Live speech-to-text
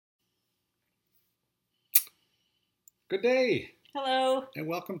Good day, Hello. and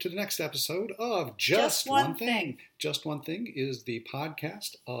welcome to the next episode of Just One Thing. Just One Thing is the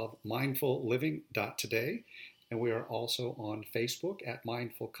podcast of mindfulliving.today, and we are also on Facebook at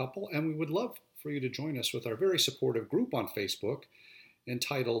Mindful Couple, and we would love for you to join us with our very supportive group on Facebook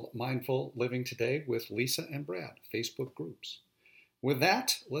entitled Mindful Living Today with Lisa and Brad, Facebook groups. With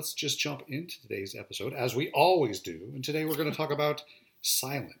that, let's just jump into today's episode, as we always do, and today we're going to talk about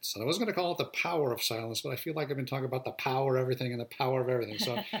silence. And I was going to call it the power of silence, but I feel like I've been talking about the power of everything and the power of everything.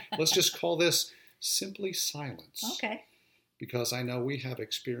 So let's just call this simply silence. Okay. Because I know we have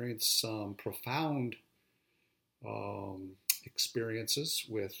experienced some profound experiences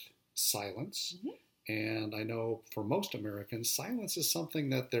with silence. Mm-hmm. And I know for most Americans, silence is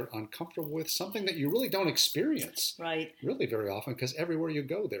something that they're uncomfortable with, something that you really don't experience Right. really very often, because everywhere you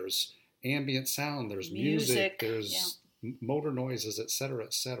go, there's ambient sound, there's music, there's motor noises, etc.,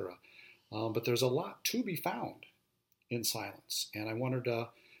 etc. But there's a lot to be found in silence. And I wondered,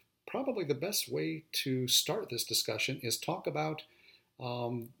 probably the best way to start this discussion is talk about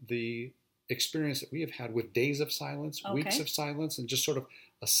the experience that we have had with days of silence, weeks of silence, and just sort of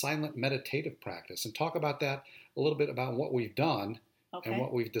a silent meditative practice. And talk about that a little bit about what we've done and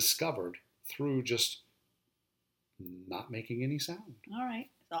what we've discovered through just not making any sound. All right.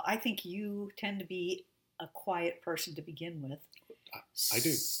 So I think you tend to be a quiet person to begin with. I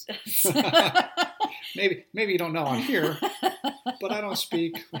do. Maybe you don't know I'm here, but I don't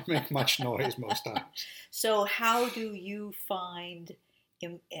speak or make much noise most times. So how do you find,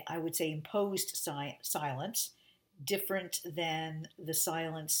 I would say, imposed silence different than the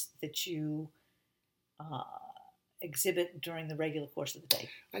silence that you exhibit during the regular course of the day?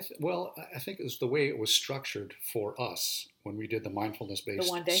 I think it was the way it was structured for us when we did the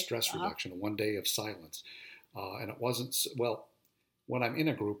mindfulness-based stress reduction, a 1 day of silence. And it wasn't, when I'm in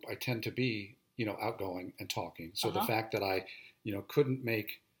a group, I tend to be, outgoing and talking. So the fact that I, couldn't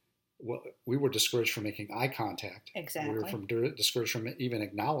make, we were discouraged from making eye contact. Exactly. We were discouraged from even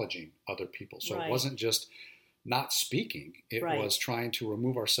acknowledging other people. So it wasn't just not speaking. It was trying to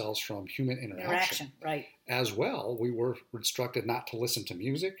remove ourselves from human interaction. Right. As well, we were instructed not to listen to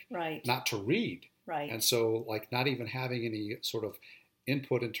music, not to read. Right. And so, not even having any sort of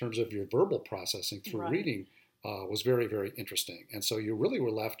input in terms of your verbal processing through reading was very, very interesting. And so you really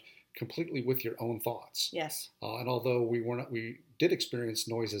were left completely with your own thoughts. Yes. And although we did experience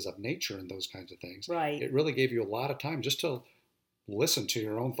noises of nature and those kinds of things, right, it really gave you a lot of time just to listen to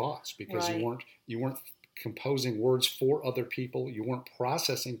your own thoughts, because you weren't composing words for other people. You weren't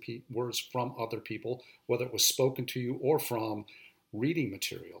processing words from other people, whether it was spoken to you or from reading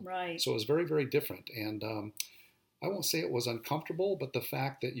material. Right. So it was very, very different. And I won't say it was uncomfortable, but the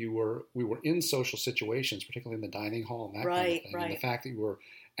fact that we were in social situations, particularly in the dining hall and that kind of thing, and the fact that you were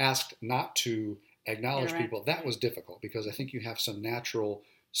asked not to acknowledge people, that was difficult, because I think you have some natural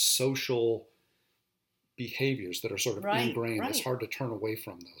social behaviors that are sort of ingrained. It's hard to turn away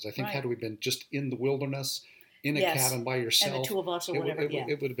from those. I think had we been just in the wilderness, in a cabin by yourself, and the two of us or whatever,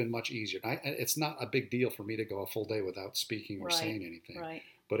 it would have been much easier. It's not a big deal for me to go a full day without speaking or saying anything. Right.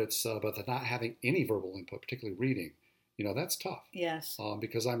 But it's but the not having any verbal input, particularly reading, that's tough. Yes.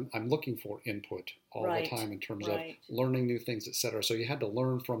 Because I'm looking for input all the time in terms of learning new things, etc. So you had to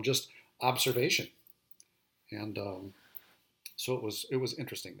learn from just observation, and so it was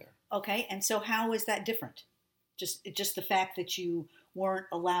interesting there. Okay, and so how is that different? Just the fact that you weren't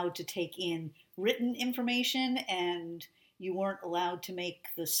allowed to take in written information and you weren't allowed to make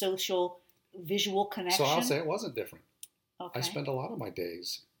the social visual connection? So I'll say it wasn't different. Okay. I spent a lot of my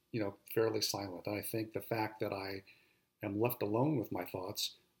days, fairly silent. And I think the fact that I am left alone with my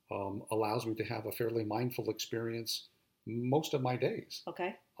thoughts allows me to have a fairly mindful experience most of my days.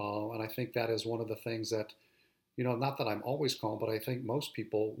 Okay. And I think that is one of the things that, not that I'm always calm, but I think most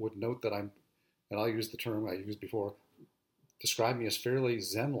people would note that I'm, and I'll use the term I used before, describe me as fairly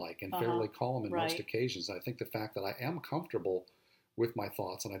zen-like and fairly calm in most occasions. I think the fact that I am comfortable with my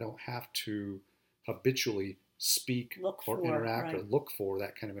thoughts and I don't have to habitually speak interact or look for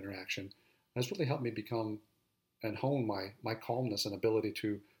that kind of interaction has really helped me become and hone my calmness and ability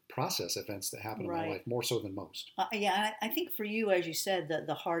to process events that happen in my life more so than most. I think for you, as you said,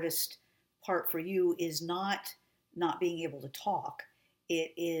 the hardest part for you is not being able to talk.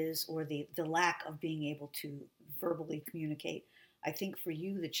 It is, or the lack of being able to verbally communicate. I think for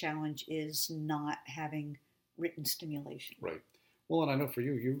you, the challenge is not having written stimulation. Right. Well, and I know for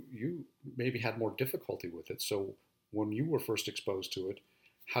you maybe had more difficulty with it. So when you were first exposed to it,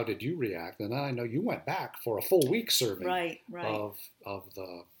 how did you react? And then I know you went back for a full week serving of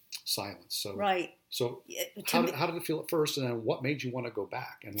the silence. So right. So how did it feel at first, and then what made you want to go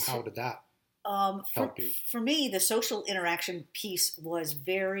back, and how did that help you? For me, the social interaction piece was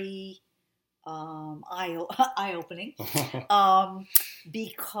very eye-opening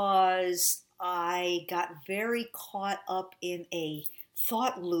because I got very caught up in a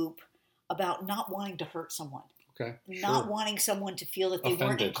thought loop about not wanting to hurt someone. Okay. Not wanting someone to feel that they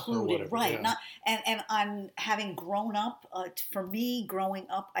weren't included. Whatever, right. Yeah. Not and I'm having grown up, for me, growing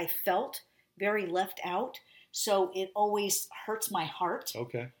up, I felt very left out. So it always hurts my heart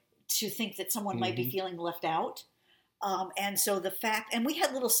to think that someone might be feeling left out. And so the fact, and we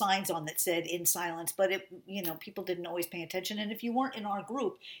had little signs on that said "in silence," but people didn't always pay attention. And if you weren't in our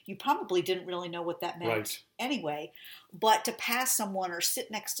group, you probably didn't really know what that meant anyway. But to pass someone or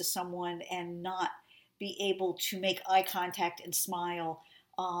sit next to someone and not be able to make eye contact and smile.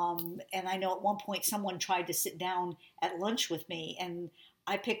 And I know at one point someone tried to sit down at lunch with me, and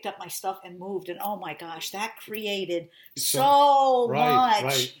I picked up my stuff and moved. And oh my gosh, that created so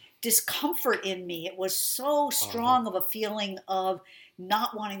much discomfort in me. It was so strong of a feeling of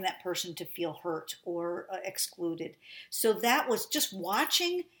not wanting that person to feel hurt or excluded. So that was just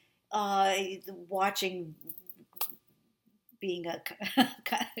watching being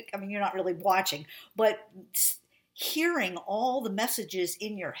you're not really watching, but hearing all the messages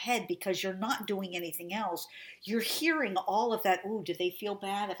in your head because you're not doing anything else. You're hearing all of that. Ooh, do they feel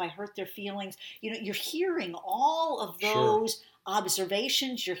bad if I hurt their feelings? You're hearing all of those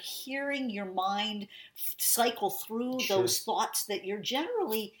observations. You're hearing your mind cycle through those thoughts that you're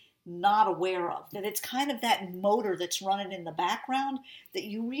generally not aware of, that it's kind of that motor that's running in the background that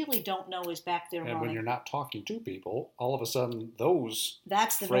you really don't know is back there running. And when you're not talking to people, all of a sudden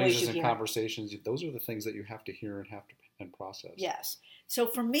that's the phrases and conversations, those are the things that you have to hear and process. Yes. So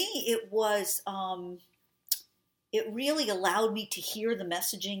for me, it was, it really allowed me to hear the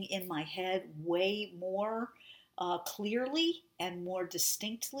messaging in my head way more clearly and more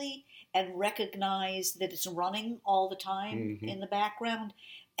distinctly, and recognize that it's running all the time in the background.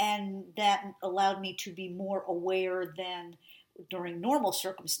 And that allowed me to be more aware than during normal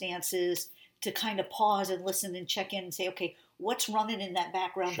circumstances to kind of pause and listen and check in and say, okay, what's running in that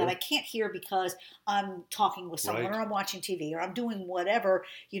background that I can't hear because I'm talking with someone or I'm watching TV or I'm doing whatever,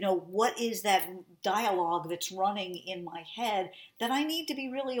 what is that dialogue that's running in my head that I need to be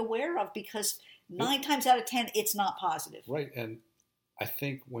really aware of, because 9 times out of 10, it's not positive. Right. And I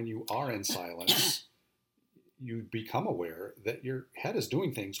think when you are in silence, you become aware that your head is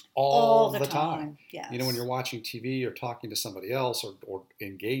doing things all the time. Yes. When you're watching TV or talking to somebody else or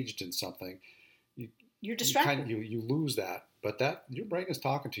engaged in something, you're distracted. You lose that, but your brain is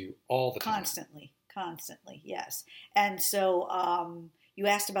talking to you all the time. Constantly, yes. And so you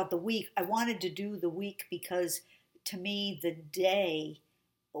asked about the week. I wanted to do the week because to me the day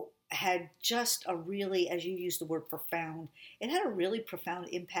had just a really, as you used the word profound, it had a really profound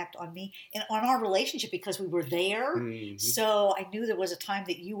impact on me and on our relationship because we were there. So I knew there was a time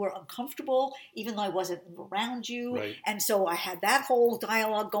that you were uncomfortable, even though I wasn't around you. Right. And so I had that whole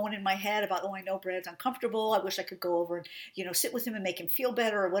dialogue going in my head about, I know Brad's uncomfortable. I wish I could go over and, sit with him and make him feel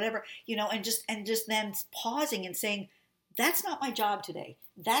better or whatever, and just then pausing and saying, that's not my job today.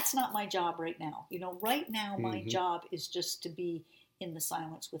 That's not my job right now. Right now, my job is just to be in the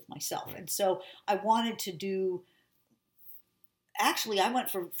silence with myself. Right. And so I wanted to do, actually I went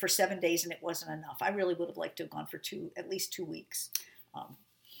for 7 days and it wasn't enough. I really would have liked to have gone for at least 2 weeks.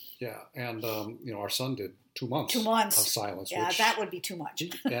 And our son did 2 months. 2 months of silence. Yeah, that would be too much.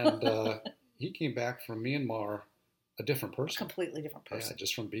 And he came back from Myanmar a different person. A completely different person. Yeah,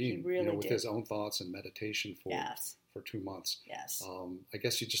 just from being with his own thoughts and meditation for 2 months. Yes. I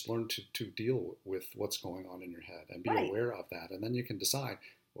guess you just learn to deal with what's going on in your head and be aware of that. And then you can decide,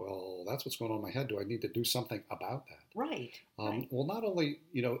 well, that's what's going on in my head. Do I need to do something about that? Right. Well, not only,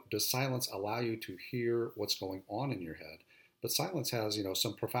 does silence allow you to hear what's going on in your head, but silence has,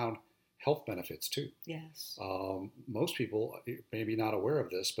 some profound health benefits too. Yes. Most people may be not aware of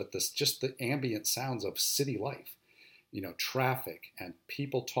this, but just the ambient sounds of city life, traffic and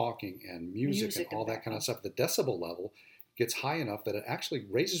people talking and music and all that kind of stuff. The decibel level gets high enough that it actually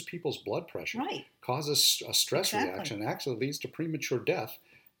raises people's blood pressure, causes a stress reaction, and actually leads to premature death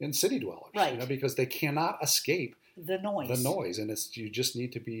in city dwellers, because they cannot escape the noise. And you just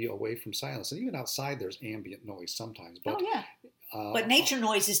need to be away from silence. And even outside, there's ambient noise sometimes. But, but nature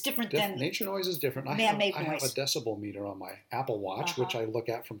noise is different than nature noise is different. Man-made I have a decibel meter on my Apple Watch, which I look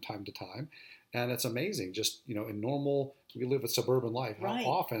at from time to time. And it's amazing, just, in normal, we live a suburban life, how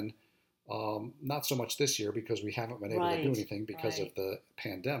often, not so much this year because we haven't been able to do anything because of the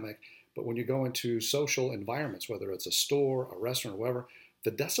pandemic, but when you go into social environments, whether it's a store, a restaurant, or whatever,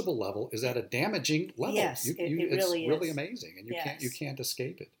 the decibel level is at a damaging level. Yes, it really it's really is. amazing, and you can't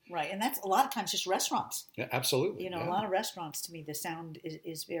escape it. Right, and that's a lot of times just restaurants. Yeah, absolutely. A lot of restaurants, to me, the sound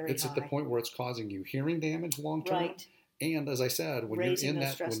is very high. It's at the point where it's causing you hearing damage long term. Right. And as I said, when Raising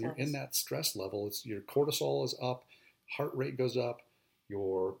you're in that stress level, it's your cortisol is up, heart rate goes up,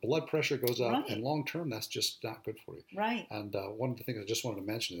 your blood pressure goes up, and long term, that's just not good for you. Right. And one of the things I just wanted to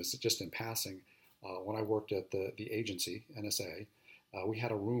mention is just in passing, when I worked at the agency, NSA, we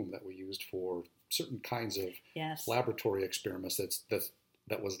had a room that we used for certain kinds of laboratory experiments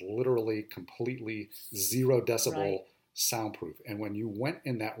that was literally completely 0 decibel soundproof. And when you went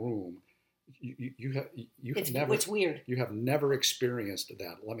in that room, it's weird. You have never experienced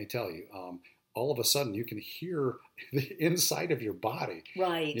that. Let me tell you. All of a sudden, you can hear the inside of your body,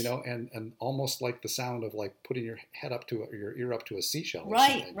 right? And almost like the sound of like putting your head up to your ear up to a seashell, or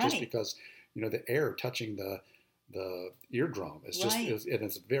right? Something, just because the air touching the eardrum is just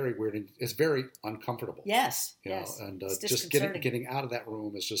it's very weird. And it's very uncomfortable. Yes, and just getting out of that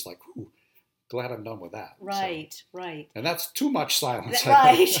room is just like, whew, glad I'm done with that. Right, right. And that's too much silence.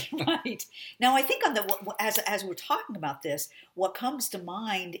 Right, right. Now, I think as we're talking about this, what comes to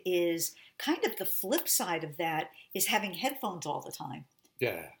mind is kind of the flip side of that is having headphones all the time.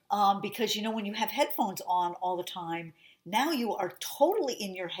 Yeah. Because, when you have headphones on all the time, now you are totally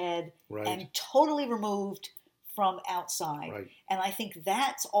in your head and totally removed from outside. Right. And I think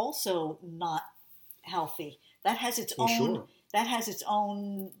that's also not healthy. That has its own... Sure. That has its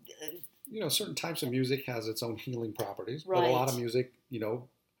own... certain types of music has its own healing properties, right. But a lot of music,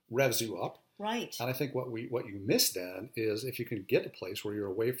 revs you up. Right. And I think what you miss then is if you can get a place where you're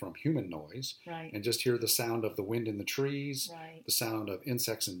away from human noise, right. And just hear the sound of the wind in the trees, right. The sound of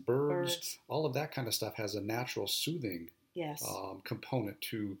insects and birds, all of that kind of stuff has a natural soothing component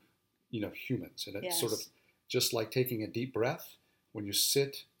to, humans. And it's sort of just like taking a deep breath. When you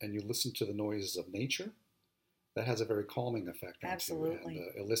sit and you listen to the noises of nature, that has a very calming effect on you and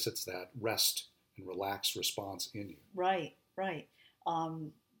elicits that rest and relaxed response in you. Right, right.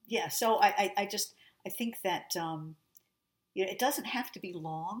 So I think that it doesn't have to be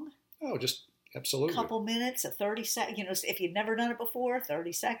long. Oh, just absolutely. A couple minutes, 30 seconds. If you've never done it before,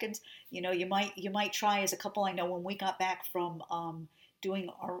 30 seconds. You might try as a couple. I know when we got back from doing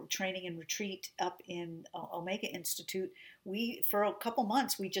our training and retreat up in Omega Institute, for a couple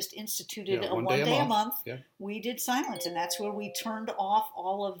months, we just instituted a one day a month. Yeah. We did silence, and that's where we turned off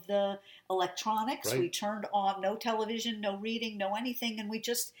all of the electronics. Right. We turned off no television, no reading, no anything, and we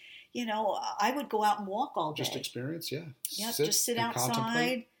just, I would go out and walk all day. Just experience, yeah. Yep, just sit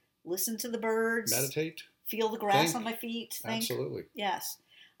outside, listen to the birds, meditate, feel the grass on my feet. Think. Absolutely. Yes.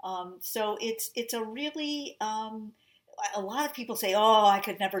 So it's a really... a lot of people say, "Oh, I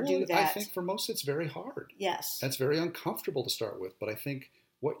could never do that." I think for most it's very hard. Yes, that's very uncomfortable to start with. But I think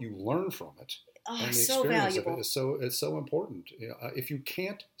what you learn from it and the so experience valuable. of it is so important. If you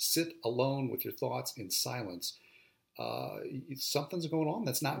can't sit alone with your thoughts in silence, something's going on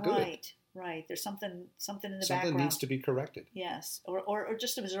that's not good. Right, right. There's something in the background. Something needs to be corrected. Yes, or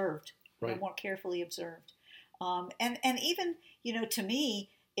just observed, right. More carefully observed. And even to me,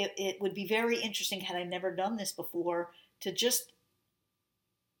 it would be very interesting had I never done this before, to just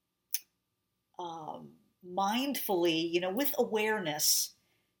mindfully, with awareness,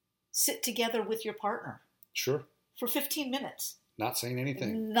 sit together with your partner. Sure. For 15 minutes. Not saying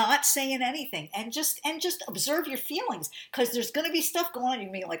anything. And just observe your feelings, because there's going to be stuff going on. You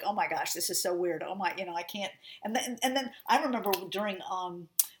mean like, oh my gosh, this is so weird. Oh my, I can't. And then I remember during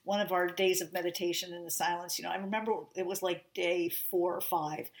one of our days of meditation in the silence, I remember it was like day 4 or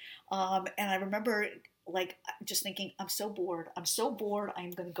 5. And I remember like just thinking, I'm so bored.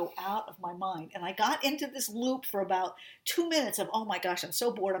 I'm going to go out of my mind. And I got into this loop for about 2 minutes of, oh my gosh, I'm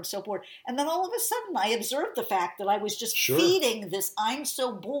so bored. And then all of a sudden I observed the fact that I was just feeding this I'm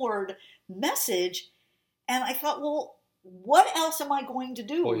so bored message. And I thought, well, what else am I going to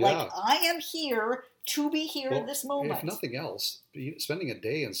do? Well, yeah. Like, I am here to be here in this moment. If nothing else, spending a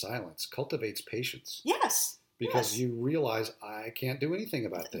day in silence cultivates patience. Yes. Because you realize, I can't do anything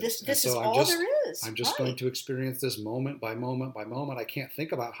about this. This is all there is. I'm just going to experience this moment by moment by moment. I can't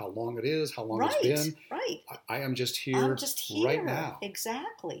think about how long it is, how long it's been. Right. I am just here, right now.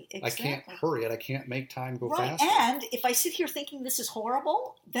 Exactly. I can't hurry it. I can't make time go faster. And if I sit here thinking this is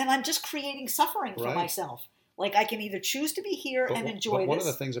horrible, then I'm just creating suffering for myself. Like I can either choose to be here and enjoy this. One of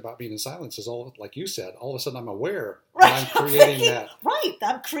the things about being in silence is, like you said, all of a sudden I'm aware right. that I'm creating that. Right.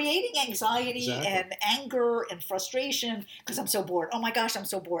 I'm creating anxiety Exactly. and anger and frustration because I'm so bored. Oh my gosh, I'm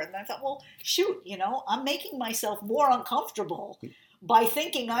so bored. And I thought, well, shoot, I'm making myself more uncomfortable by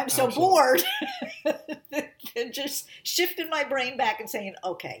thinking I'm so bored. And just shifting my brain back and saying,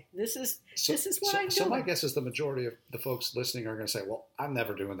 okay, this is what I'm doing. So my guess is the majority of the folks listening are going to say, well, I'm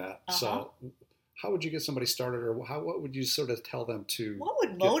never doing that. So how would you get somebody started, or what would you sort of tell them to? What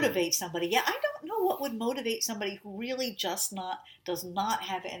would motivate somebody? Yeah, I don't know what would motivate somebody who really does not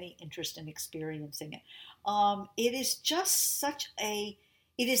have any interest in experiencing it. It is just it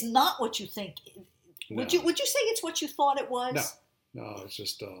is not what you think. No. Would you say it's what you thought it was? No, it's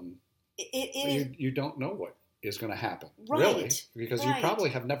just you don't know what is going to happen, right, really, because you probably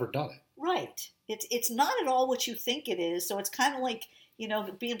have never done it. Right. It's not at all what you think it is. So it's kind of like,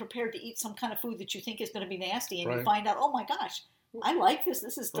 being prepared to eat some kind of food that you think is going to be nasty, and you find out, oh my gosh, I like this.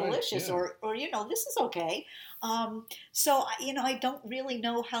 This is delicious, or this is okay. So I don't really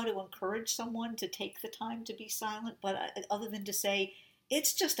know how to encourage someone to take the time to be silent, but other than to say,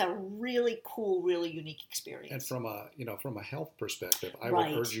 it's just a really cool, really unique experience. And from a health perspective, I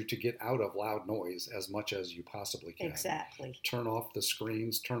would urge you to get out of loud noise as much as you possibly can. Exactly. Turn off the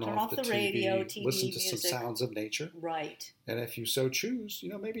screens, turn off the radio, TV, listen to music. some sounds of nature. Right. And if you so choose,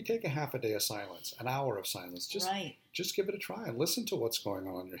 maybe take a half a day of silence, an hour of silence. Just give it a try and listen to what's going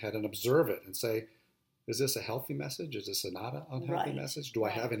on in your head and observe it and say, is this a healthy message? Is this not an unhealthy message? Do I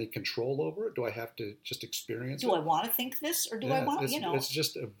have any control over it? Do I have to just experience it? Do I want to think this, or do I want to, It's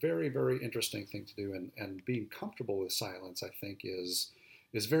just a very, very interesting thing to do. And being comfortable with silence, I think, is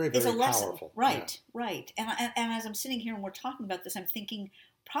very, very powerful. Right, right. And as I'm sitting here and we're talking about this, I'm thinking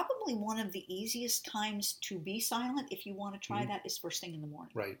probably one of the easiest times to be silent, if you want to try that, is first thing in the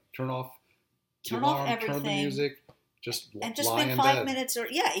morning. Right. Turn off everything. Turn the music. Just spend 5 minutes, or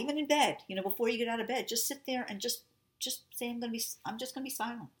even in bed, before you get out of bed, just sit there and just say, I'm just going to be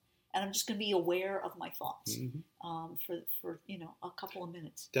silent, and I'm just going to be aware of my thoughts for a couple of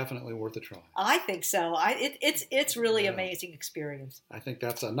minutes. Definitely worth a try. I think so. It's really amazing experience. I think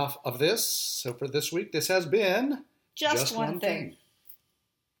that's enough of this. So for this week, this has been Just One Thing.